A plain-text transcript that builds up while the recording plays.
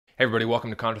Hey everybody, welcome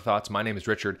to Contra Thoughts. My name is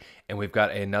Richard, and we've got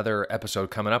another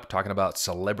episode coming up talking about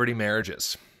celebrity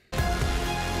marriages.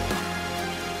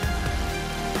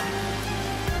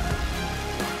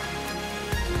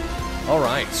 All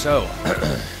right, so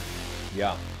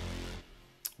yeah,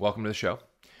 welcome to the show.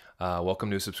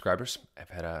 Welcome new subscribers. I've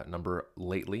had a number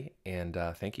lately, and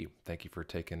thank you for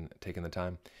taking the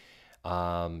time.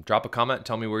 Drop a comment,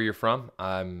 tell me where you're from.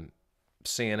 I'm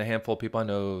seeing a handful of people. I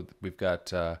know we've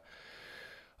got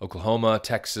Oklahoma,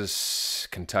 Texas,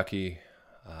 Kentucky,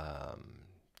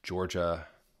 Georgia,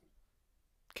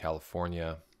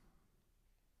 California.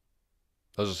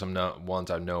 Those are some ones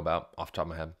I know about off the top of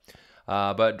my head.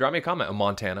 But drop me a comment on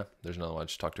Montana. There's another one. I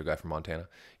just talked to a guy from Montana.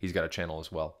 He's got a channel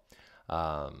as well.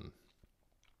 Yeah.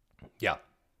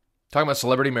 Talking about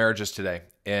celebrity marriages today.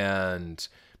 And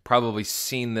probably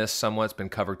seen this somewhat. It's been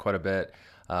covered quite a bit.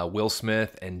 Will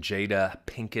Smith and Jada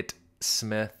Pinkett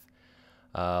Smith.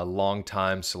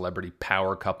 Long-time celebrity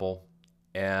power couple.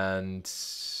 And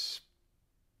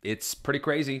it's pretty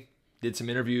crazy. Did some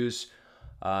interviews.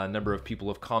 A number of people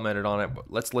have commented on it.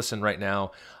 But let's listen right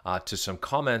now to some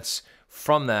comments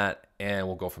from that, and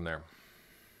we'll go from there.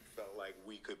 Felt like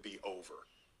we could be over.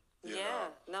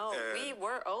 We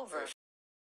were over.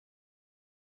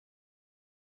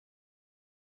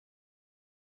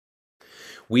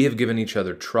 We have given each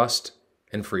other trust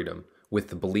and freedom with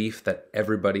the belief that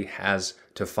everybody has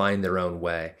to find their own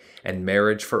way, and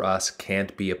marriage for us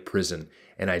can't be a prison,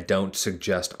 and I don't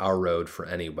suggest our road for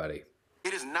anybody.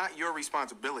 It is not your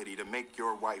responsibility to make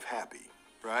your wife happy,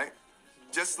 right?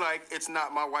 Just like it's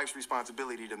not my wife's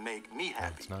responsibility to make me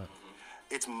happy. It's not.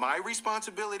 It's my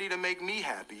responsibility to make me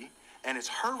happy, and it's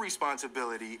her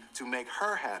responsibility to make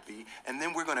her happy, and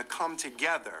then we're going to come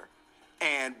together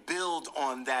and build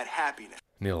on that happiness.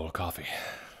 Need a little coffee.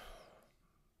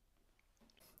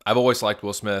 I've always liked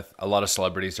Will Smith. A lot of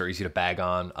celebrities are easy to bag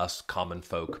on, us common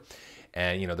folk.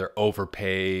 And, you know, they're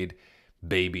overpaid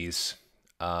babies.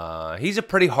 He's a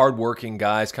pretty hardworking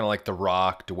guy. He's kind of like The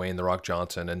Rock, Dwayne "The Rock"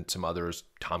 Johnson, and some others,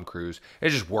 Tom Cruise. They're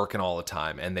just working all the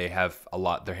time, and they have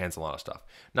their hands on a lot of stuff.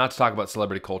 Not to talk about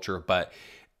celebrity culture, but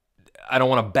I don't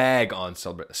want to bag on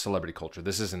celebrity culture.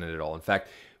 This isn't it at all. In fact,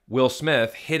 Will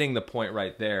Smith hitting the point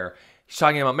right there, he's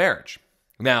talking about marriage.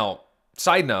 Now,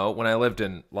 side note, when I lived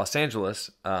in Los Angeles,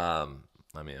 I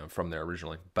mean, I'm from there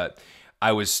originally, but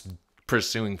I was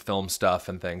pursuing film stuff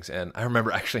and things, and I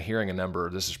remember actually hearing a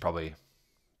number, this is probably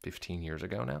 15 years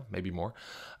ago now, maybe more,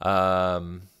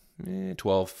 12,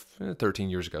 13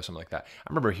 years ago, something like that. I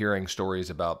remember hearing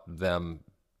stories about them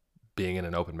being in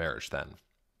an open marriage then.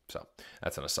 So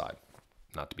that's an aside,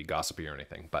 not to be gossipy or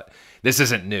anything, but this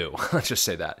isn't new. Let's just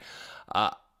say that.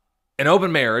 An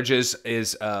open marriage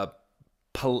is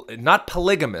not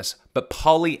polygamous, but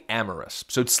polyamorous.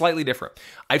 So it's slightly different.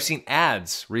 I've seen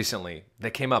ads recently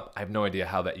that came up. I have no idea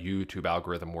how that YouTube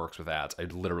algorithm works with ads. I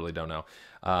literally don't know.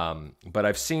 But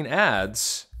I've seen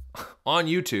ads on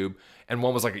YouTube, and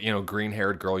one was like, you know,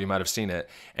 green-haired girl. You might have seen it.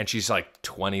 And she's like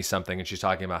 20-something, and she's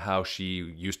talking about how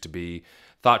she used to be,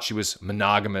 thought she was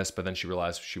monogamous, but then she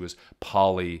realized she was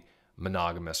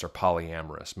polymonogamous or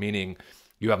polyamorous, meaning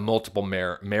you have multiple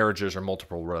marriages or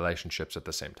multiple relationships at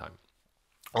the same time.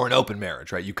 Or an open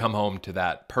marriage, right? You come home to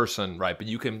that person, right? But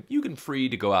you can free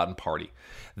to go out and party.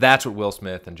 That's what Will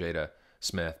Smith and Jada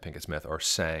Smith, Pinkett Smith, are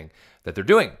saying that they're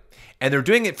doing. And they're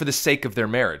doing it for the sake of their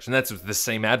marriage. And that's what the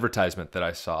same advertisement that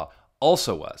I saw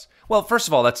also was. Well, first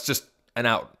of all, that's just an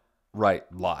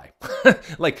outright lie.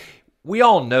 Like, we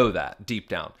all know that deep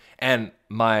down. And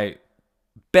my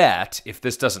bet, if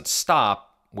this doesn't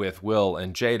stop with Will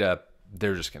and Jada,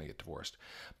 they're just going to get divorced,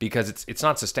 because it's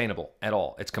not sustainable at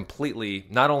all. It's completely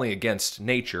not only against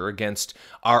nature, against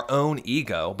our own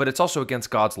ego, but it's also against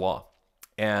God's law.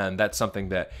 And that's something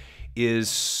that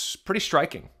is pretty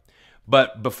striking.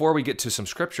 But before we get to some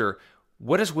scripture,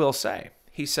 what does Will say?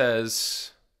 He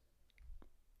says,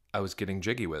 I was getting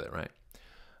jiggy with it, right?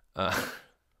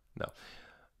 No.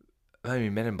 I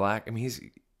mean, Men in Black, I mean, he's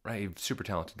right, a super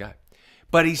talented guy.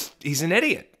 But he's an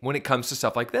idiot when it comes to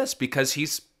stuff like this, because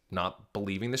he's not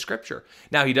believing the scripture.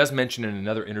 Now, he does mention in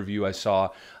another interview I saw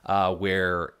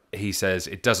where he says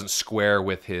it doesn't square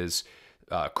with his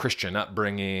Christian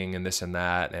upbringing and this and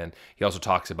that. And he also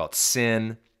talks about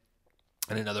sin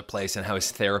in another place, and how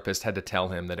his therapist had to tell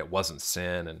him that it wasn't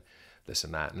sin and this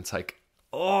and that. And it's like,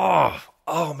 oh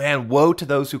man, woe to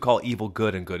those who call evil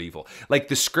good and good evil. Like,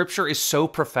 the scripture is so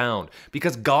profound,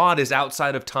 because God is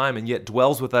outside of time and yet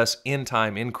dwells with us in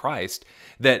time in Christ,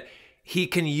 that he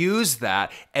can use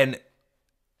that. And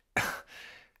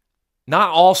not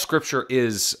all scripture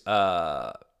is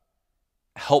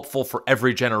helpful for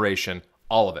every generation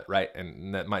all of it, right?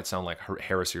 And that might sound like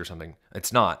heresy or something.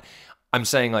 It's not. I'm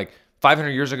saying like 500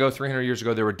 years ago, 300 years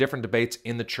ago, there were different debates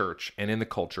in the church and in the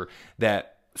culture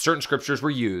that certain scriptures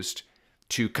were used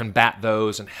to combat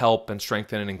those and help and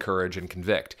strengthen and encourage and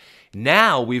convict.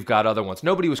 Now we've got other ones.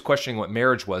 Nobody was questioning what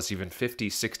marriage was even 50,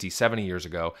 60, 70 years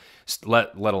ago,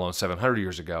 let alone 700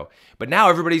 years ago. But now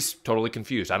everybody's totally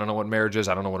confused. I don't know what marriage is.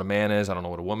 I don't know what a man is. I don't know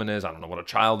what a woman is. I don't know what a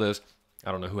child is.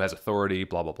 I don't know who has authority,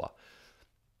 blah, blah, blah.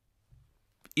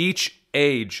 Each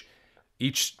age,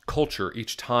 each culture,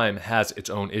 each time has its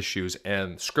own issues,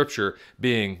 and Scripture,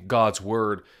 being God's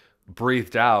word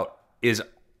breathed out, is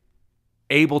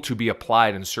able to be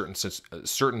applied in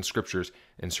certain scriptures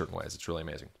in certain ways. It's really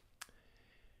amazing.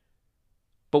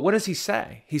 But what does he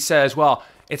say? He says, well,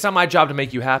 it's not my job to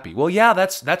make you happy. Well, yeah,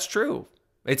 that's true.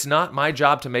 It's not my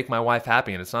job to make my wife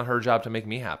happy, and it's not her job to make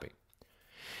me happy.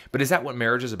 But is that what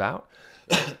marriage is about?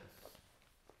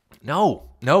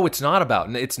 No, it's not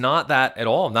about. It's not that at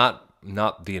all.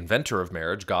 Not the inventor of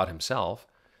marriage, God himself.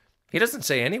 He doesn't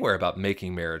say anywhere about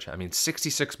making marriage. I mean,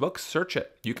 66 books, search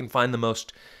it. You can find the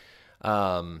most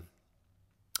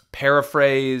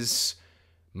paraphrase,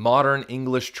 modern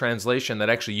English translation that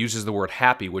actually uses the word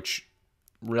happy, which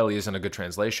really isn't a good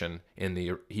translation in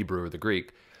the Hebrew or the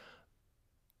Greek.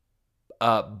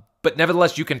 But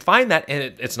nevertheless, you can find that, and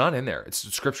it's not in there.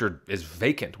 Scripture is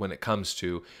vacant when it comes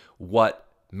to what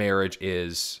marriage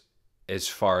is as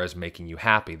far as making you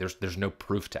happy. There's no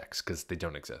proof text because they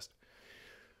don't exist.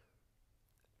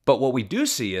 But what we do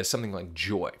see is something like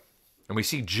joy. And we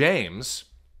see James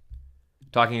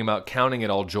talking about counting it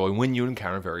all joy when you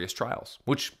encounter various trials,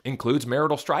 which includes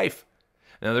marital strife.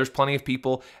 Now, there's plenty of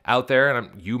people out there,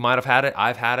 and you might have had it,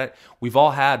 I've had it. We've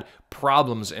all had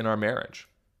problems in our marriage,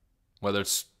 whether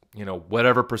it's,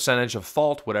 whatever percentage of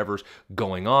fault, whatever's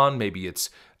going on. Maybe it's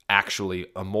actually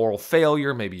a moral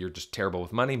failure. Maybe you're just terrible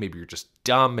with money. Maybe you're just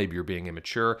dumb. Maybe you're being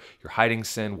immature. You're hiding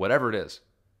sin, whatever it is.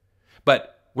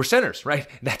 But we're sinners, right?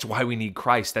 That's why we need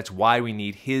Christ. That's why we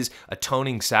need his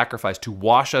atoning sacrifice to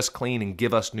wash us clean and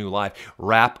give us new life,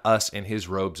 wrap us in his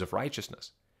robes of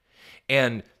righteousness.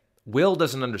 And Will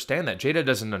doesn't understand that. Jada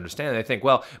doesn't understand. They think,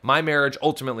 well, my marriage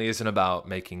ultimately isn't about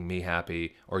making me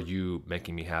happy or you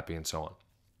making me happy and so on.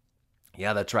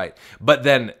 Yeah, that's right. But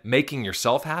then making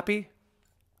yourself happy?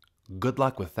 Good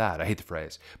luck with that. I hate the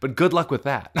phrase, but good luck with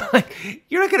that.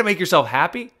 You're not going to make yourself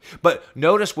happy. But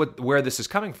notice where this is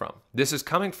coming from. This is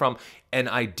coming from an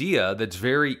idea that's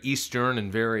very Eastern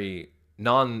and very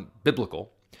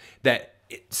non-biblical, that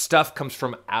stuff comes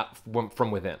from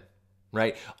within,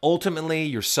 right? Ultimately,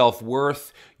 your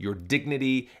self-worth, your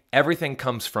dignity, everything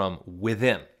comes from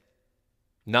within,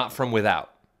 not from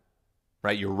without,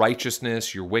 right? Your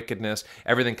righteousness, your wickedness,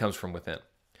 everything comes from within.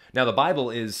 Now, the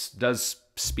Bible does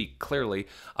speak clearly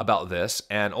about this,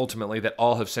 and ultimately that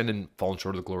all have sinned and fallen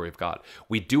short of the glory of God.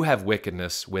 We do have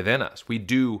wickedness within us. We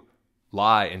do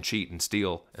lie and cheat and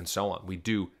steal and so on. We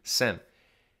do sin.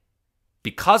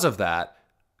 Because of that,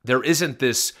 there isn't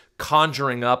this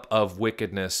conjuring up of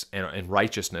wickedness and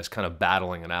righteousness, kind of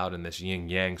battling it out in this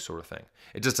yin-yang sort of thing.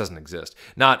 It just doesn't exist.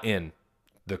 Not in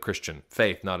the Christian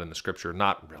faith, not in the Scripture,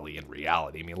 not really in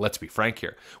reality. I mean, let's be frank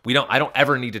here. I don't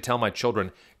ever need to tell my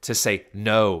children to say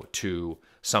no to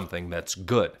something that's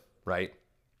good, right?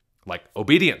 Like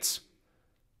obedience.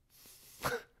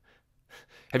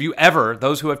 Have you ever,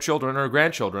 those who have children or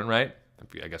grandchildren, right?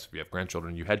 I guess if you have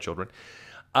grandchildren, you had children.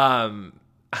 Drop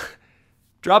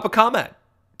a comment.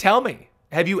 Tell me,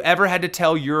 have you ever had to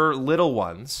tell your little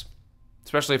ones,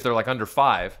 especially if they're like under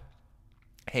 5,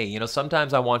 hey,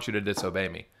 sometimes I want you to disobey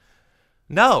me?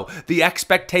 No, the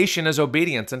expectation is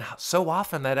obedience. And so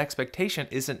often that expectation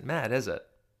isn't met, is it?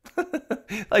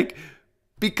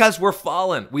 Because we're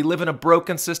fallen. We live in a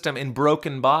broken system in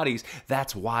broken bodies.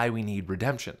 That's why we need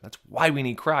redemption. That's why we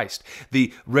need Christ.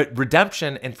 The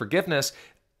redemption and forgiveness,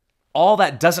 all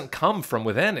that doesn't come from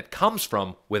within. It comes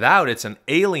from without. It's an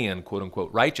alien, quote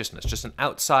unquote, righteousness, just an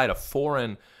outside, a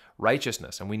foreign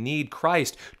righteousness. And we need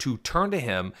Christ to turn to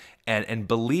him and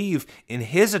believe in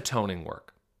his atoning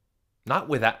work. Not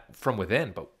from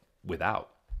within, but without.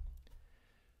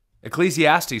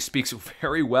 Ecclesiastes speaks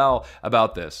very well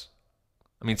about this.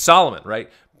 I mean, Solomon, right?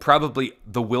 Probably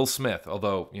the Will Smith,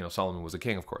 although, Solomon was a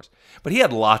king, of course. But he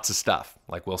had lots of stuff,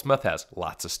 like Will Smith has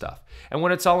lots of stuff. And what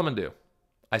did Solomon do?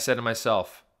 I said to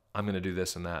myself, I'm going to do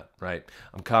this and that, right?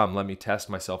 Come, let me test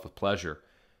myself with pleasure.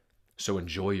 So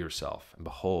enjoy yourself. And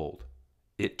behold,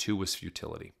 it too was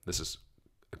futility. This is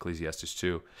Ecclesiastes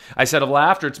 2. I said of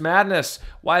laughter, it's madness.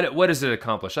 What does it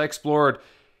accomplish? I explored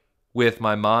with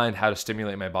my mind how to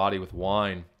stimulate my body with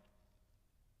wine.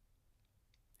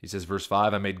 He says, verse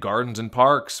 5, I made gardens and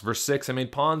parks. Verse 6, I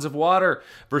made ponds of water.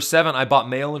 Verse 7, I bought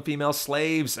male and female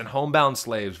slaves and homebound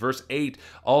slaves. Verse 8,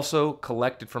 also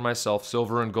collected for myself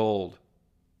silver and gold.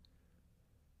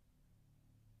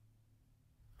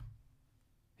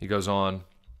 He goes on.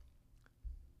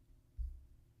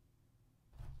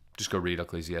 Just go read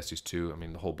Ecclesiastes 2. I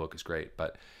mean, the whole book is great,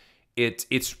 but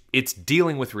it's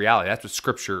dealing with reality. That's what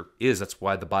Scripture is. That's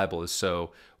why the Bible is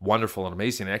so wonderful and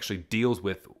amazing. It actually deals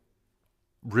with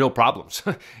real problems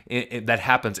that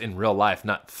happens in real life,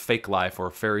 not fake life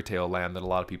or fairy tale land that a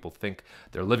lot of people think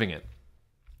they're living in.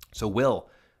 So Will,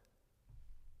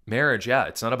 marriage, yeah,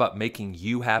 it's not about making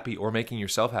you happy or making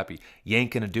yourself happy. You ain't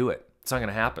going to do it. It's not going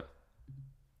to happen.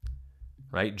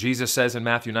 Right? Jesus says in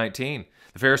Matthew 19,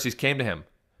 the Pharisees came to him.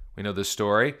 We know this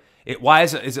story. Why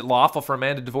is it lawful for a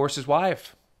man to divorce his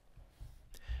wife?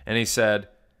 And he said,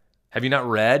 have you not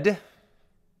read?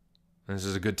 This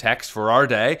is a good text for our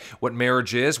day. What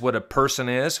marriage is, what a person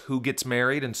is, who gets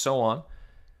married, and so on.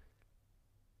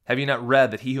 Have you not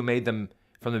read that he who made them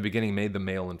from the beginning made them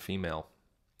male and female?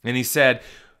 And he said,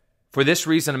 for this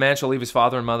reason a man shall leave his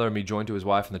father and mother and be joined to his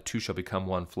wife, and the two shall become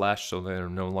one flesh, so they are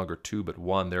no longer two but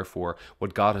one. Therefore,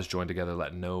 what God has joined together,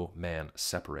 let no man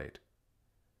separate.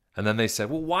 And then they said,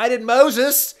 well, why did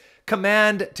Moses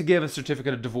command to give a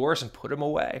certificate of divorce and put him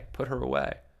away, put her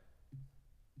away?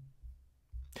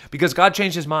 Because God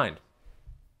changed his mind.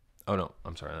 Oh, no,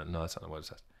 I'm sorry. No, that's not what it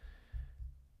says.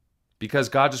 Because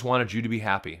God just wanted you to be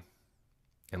happy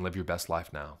and live your best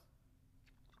life now.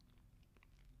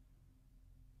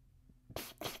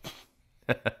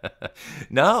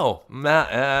 No,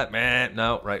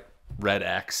 no, right. Red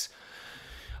X.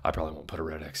 I probably won't put a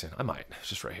red X in. I might. It's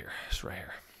just right here. It's right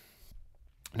here.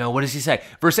 No, what does he say?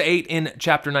 Verse 8 in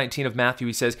chapter 19 of Matthew,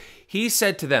 he says, he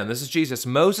said to them, this is Jesus,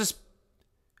 Moses,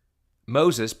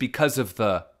 because of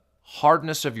the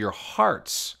hardness of your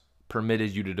hearts,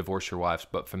 permitted you to divorce your wives,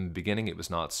 but from the beginning it was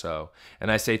not so. And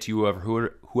I say to you,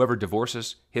 whoever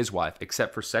divorces his wife,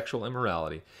 except for sexual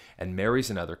immorality, and marries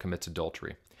another, commits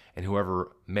adultery. And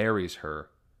whoever marries her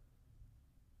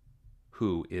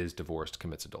who is divorced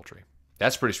commits adultery.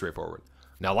 That's pretty straightforward.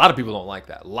 Now, a lot of people don't like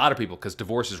that. A lot of people, because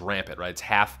divorce is rampant, right? It's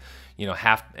half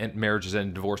marriages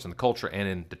and divorce in the culture and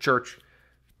in the church.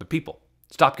 But people,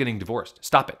 stop getting divorced.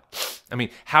 Stop it. I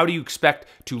mean, how do you expect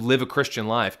to live a Christian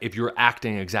life if you're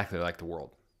acting exactly like the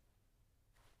world?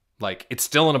 Like, it's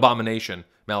still an abomination,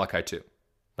 Malachi 2.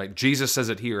 Like, Jesus says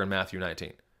it here in Matthew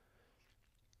 19.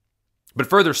 But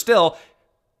further still,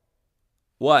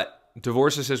 what?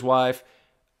 Divorces his wife,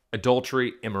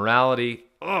 adultery, immorality.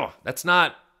 Oh,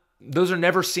 those are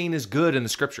never seen as good in the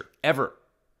Scripture, ever.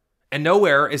 And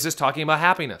nowhere is this talking about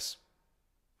happiness,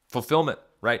 fulfillment,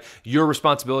 right? Your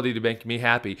responsibility to make me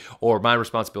happy, or my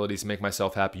responsibility is to make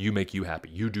myself happy. You make you happy.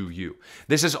 You do you.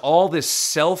 This is all this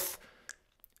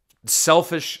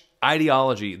selfish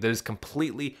ideology that is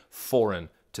completely foreign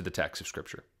to the text of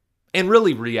Scripture. And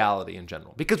really reality in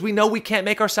general. Because we know we can't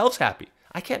make ourselves happy.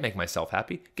 I can't make myself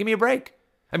happy. Give me a break.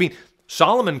 I mean,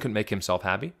 Solomon couldn't make himself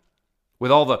happy with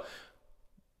all the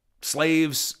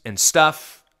slaves and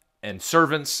stuff and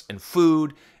servants and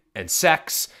food and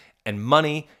sex and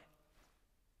money.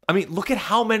 I mean, look at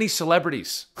how many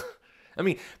celebrities. I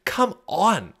mean, come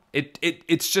on.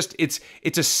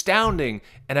 It's astounding,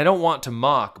 and I don't want to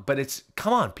mock, but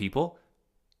come on, people.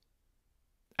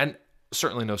 And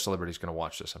certainly no celebrity is going to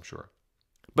watch this, I'm sure.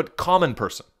 But common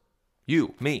person,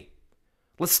 you, me,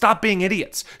 let's stop being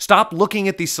idiots. Stop looking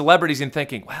at these celebrities and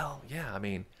thinking, well, yeah, I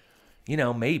mean,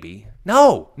 maybe.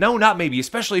 No, not maybe,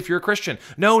 especially if you're a Christian.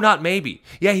 No, not maybe.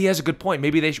 Yeah, he has a good point.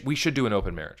 Maybe we should do an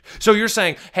open marriage. So you're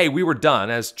saying, hey, we were done.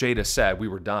 As Jada said, we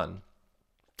were done.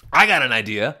 I got an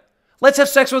idea. Let's have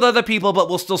sex with other people, but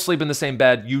we'll still sleep in the same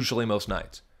bed, usually most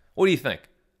nights. What do you think?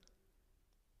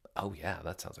 Oh, yeah,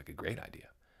 that sounds like a great idea.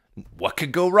 What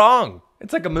could go wrong?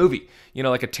 It's like a movie,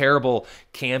 like a terrible,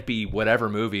 campy, whatever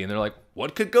movie. And they're like,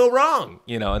 what could go wrong?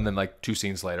 And then like 2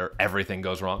 scenes later, everything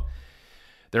goes wrong.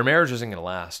 Their marriage isn't going to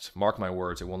last. Mark my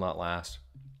words, it will not last.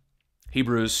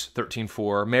 Hebrews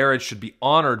 13:4, marriage should be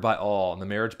honored by all, and the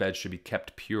marriage bed should be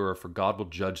kept pure, for God will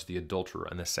judge the adulterer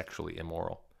and the sexually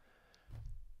immoral.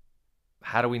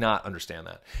 How do we not understand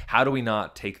that? How do we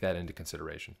not take that into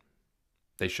consideration?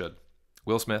 They should.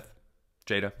 Will Smith,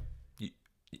 Jada,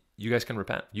 you guys can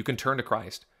repent. You can turn to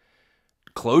Christ.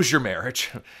 Close your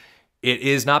marriage. It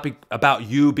is not about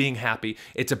you being happy.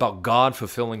 It's about God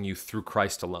fulfilling you through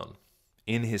Christ alone,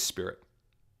 in his Spirit.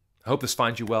 I hope this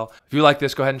finds you well. If you like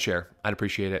this, go ahead and share. I'd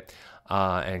appreciate it.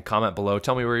 And comment below.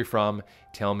 Tell me where you're from.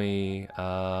 Tell me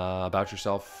about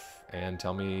yourself. And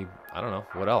tell me, I don't know,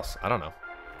 what else? I don't know.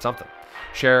 something.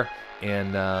 Share,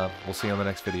 and we'll see you on the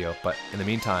next video. But in the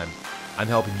meantime, I'm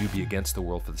helping you be against the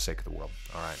world for the sake of the world.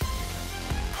 All right.